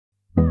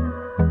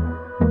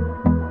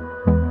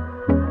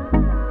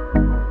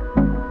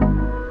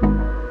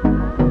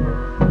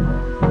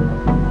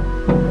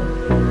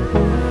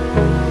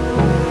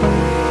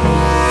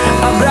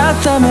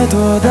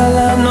toda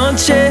la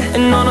noche,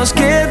 no nos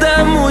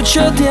queda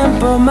mucho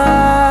tiempo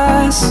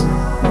más.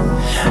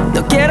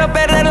 No quiero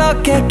perder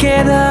lo que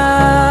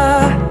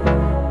queda.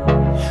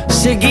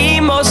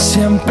 Seguimos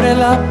siempre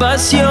la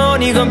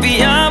pasión y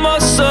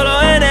confiamos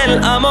solo en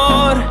el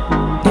amor.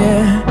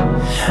 Yeah.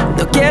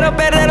 No quiero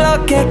perder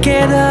lo que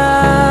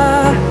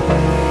queda.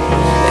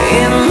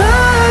 Y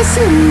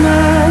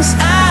más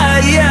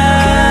allá,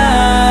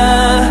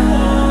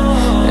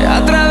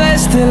 a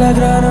través de la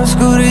gran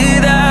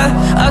oscuridad,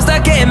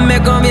 hasta que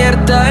me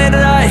convierta en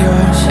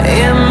rayos.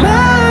 Y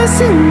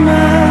más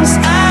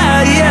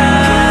allá,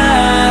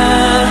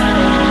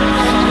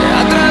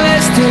 a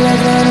través de la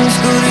gran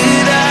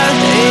oscuridad.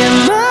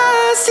 Y más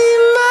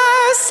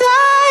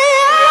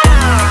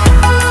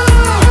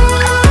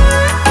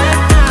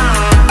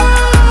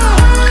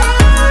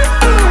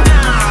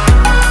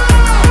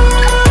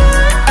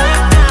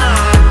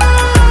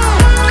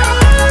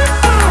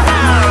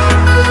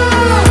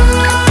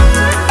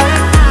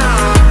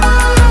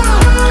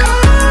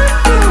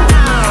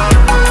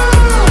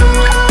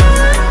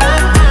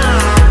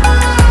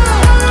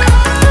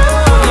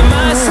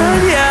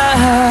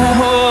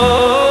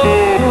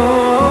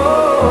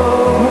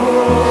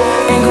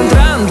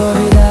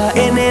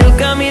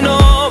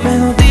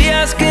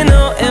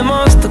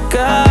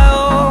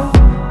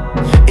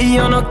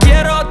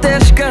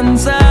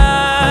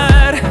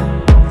descansar.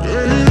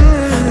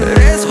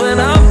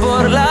 Resuena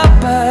por la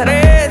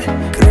pared,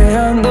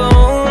 creando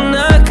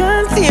una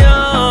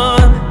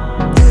canción.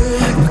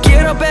 No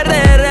quiero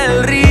perder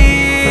el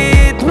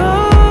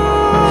ritmo.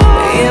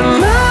 Y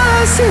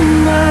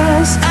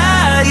más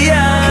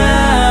allá,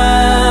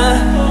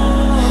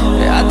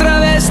 a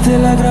través de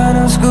la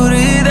gran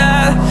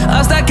oscuridad,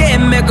 hasta que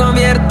me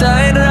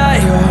convierta en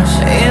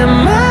rayos. Y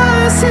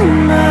más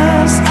allá,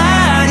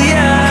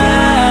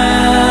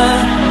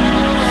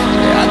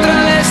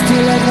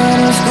 de la gran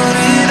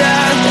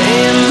oscuridad.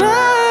 Y más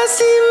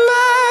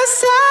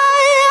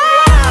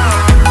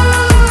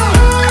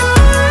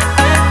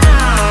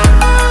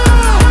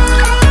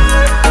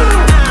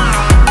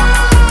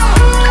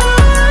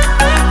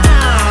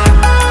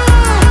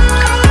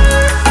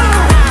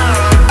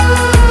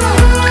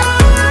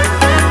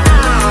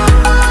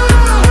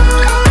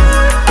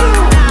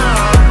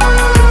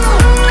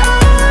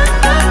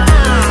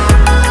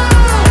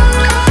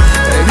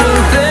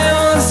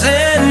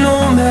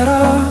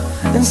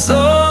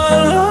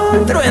solo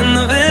un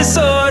trueno de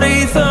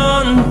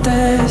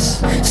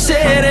horizontes,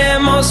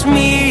 seremos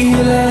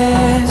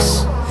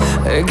miles.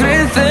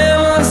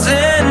 Crecemos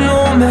en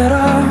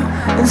número,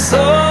 en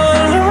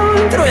solo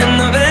un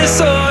trueno de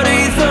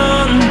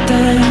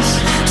horizontes,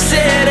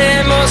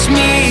 seremos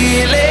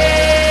miles.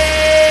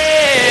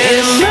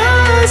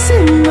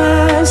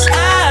 Más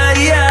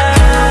allá,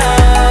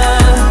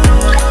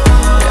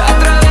 a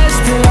través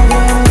de la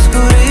gran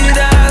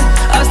oscuridad,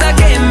 hasta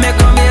que me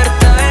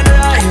convierta en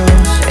rayos.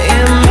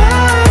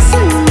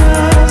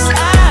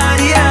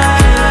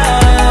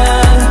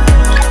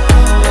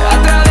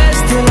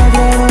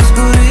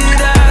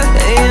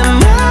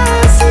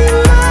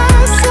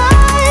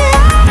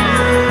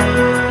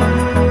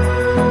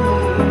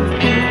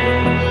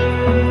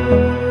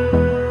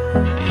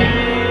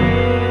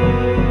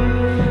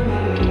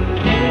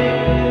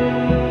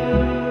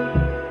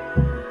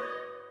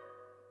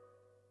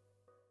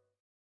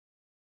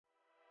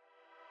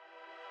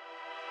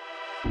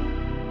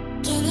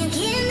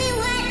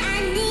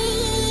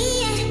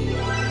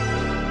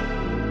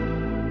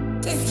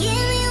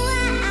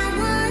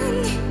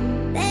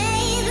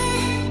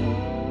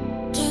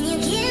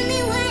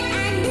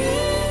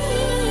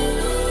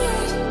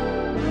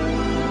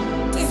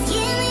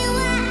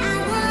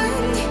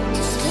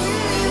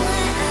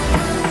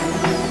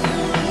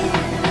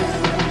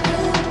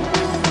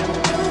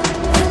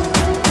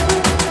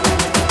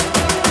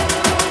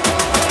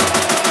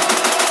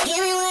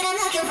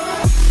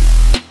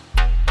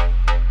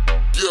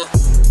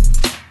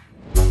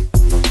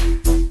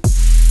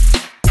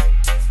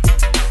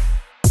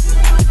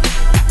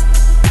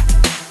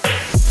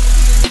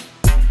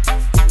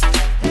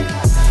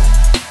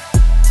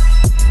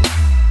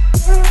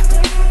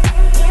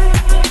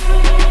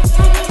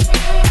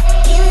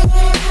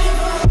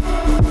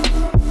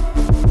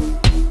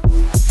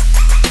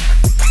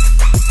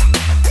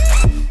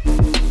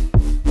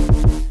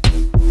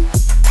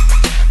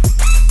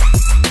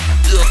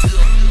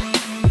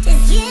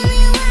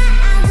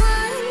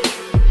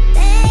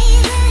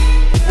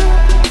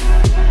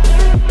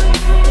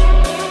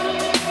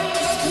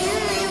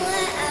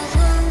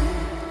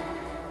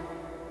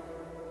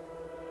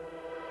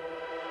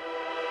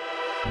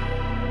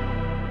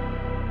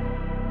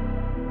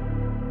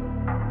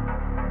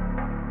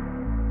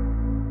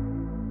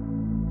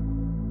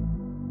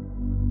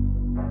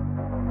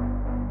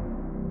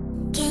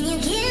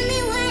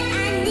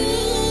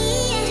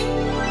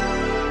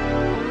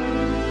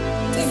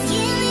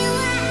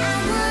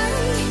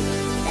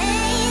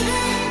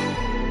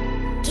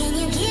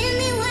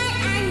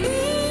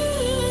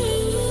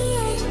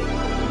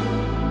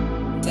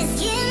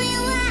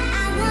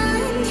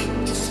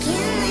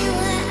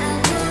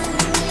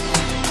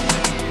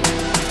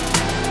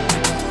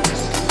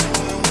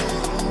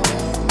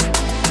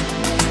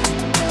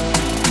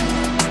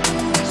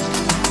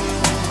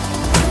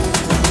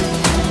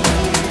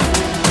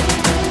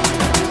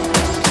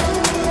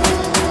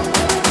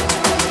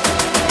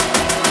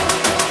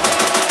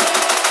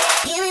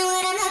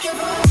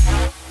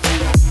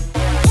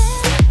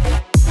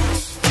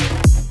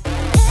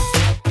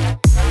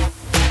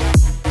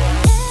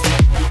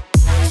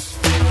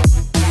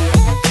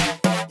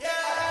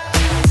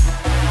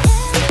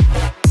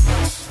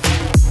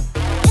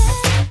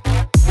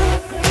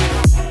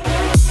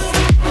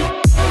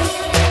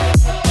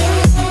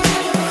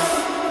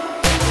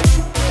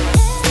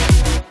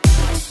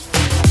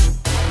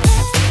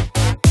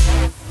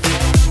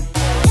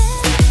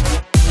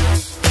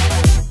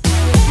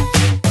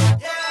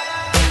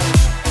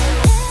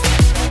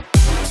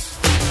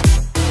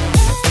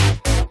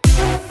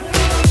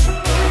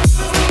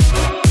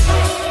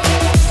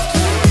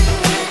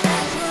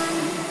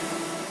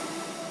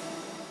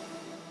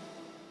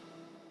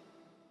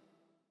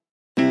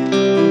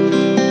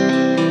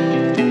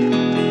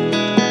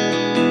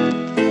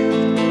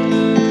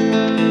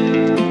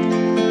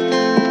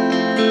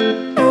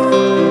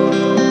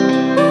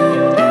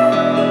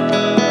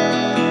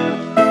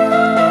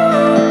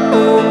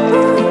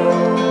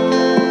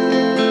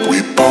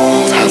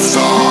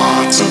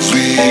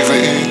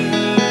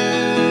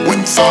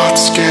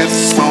 thoughts get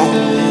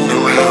thrown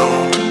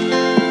around,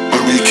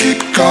 but we keep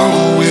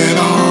going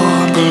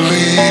on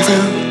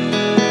believing,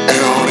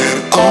 and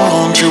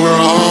on till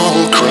we're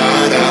all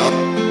cried out,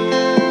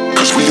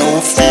 'cause we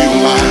don't feel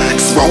like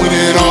throwing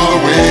it all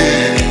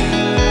away.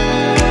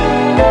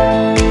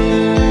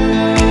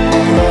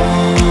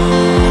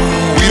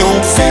 We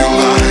don't feel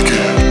like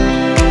it.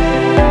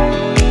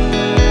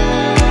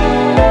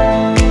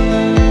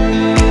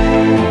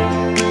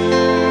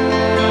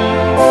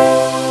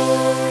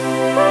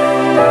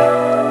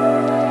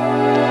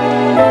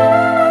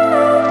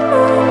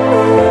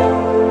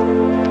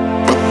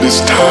 This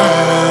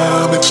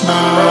time it's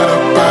not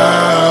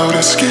about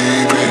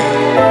escaping.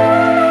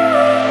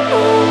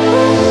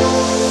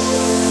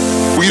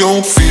 We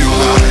don't feel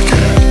like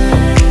it.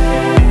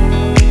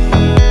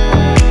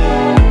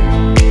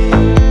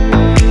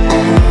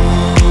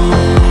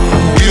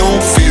 We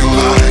don't feel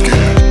like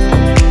it.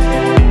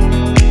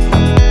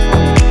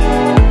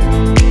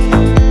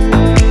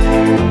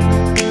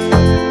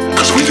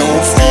 Cause we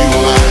don't feel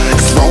like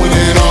throwing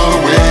it all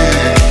away.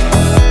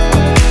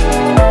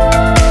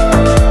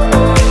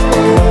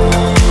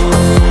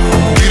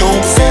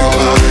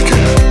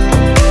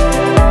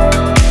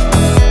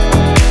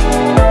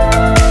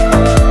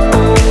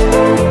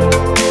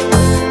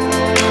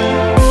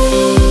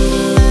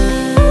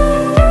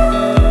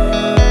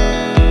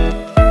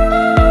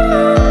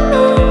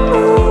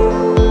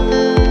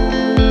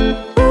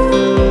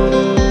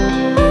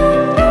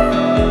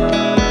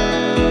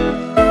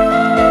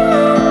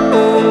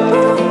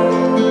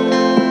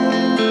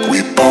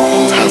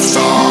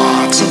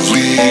 Thoughts of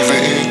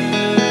leaving,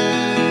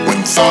 when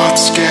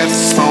thoughts get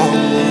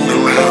thrown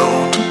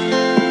around,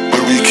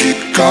 but we keep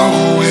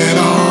going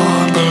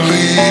on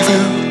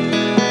believing,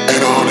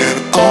 and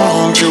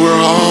on till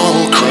we're all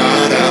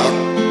cried out,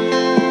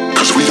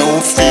 'cause we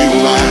don't feel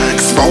like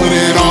throwing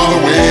it all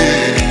away.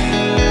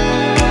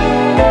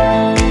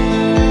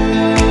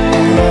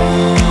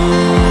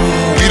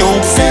 We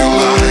don't feel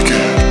like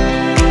it.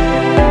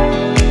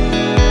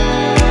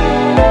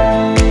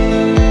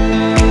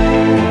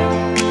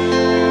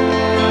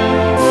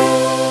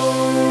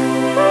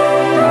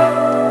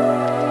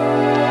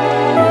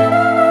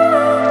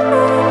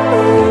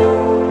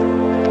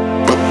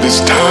 This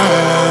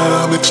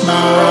time it's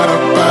not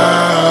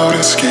about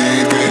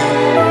escaping.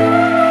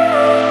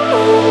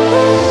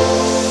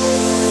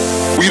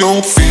 We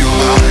don't feel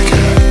like it.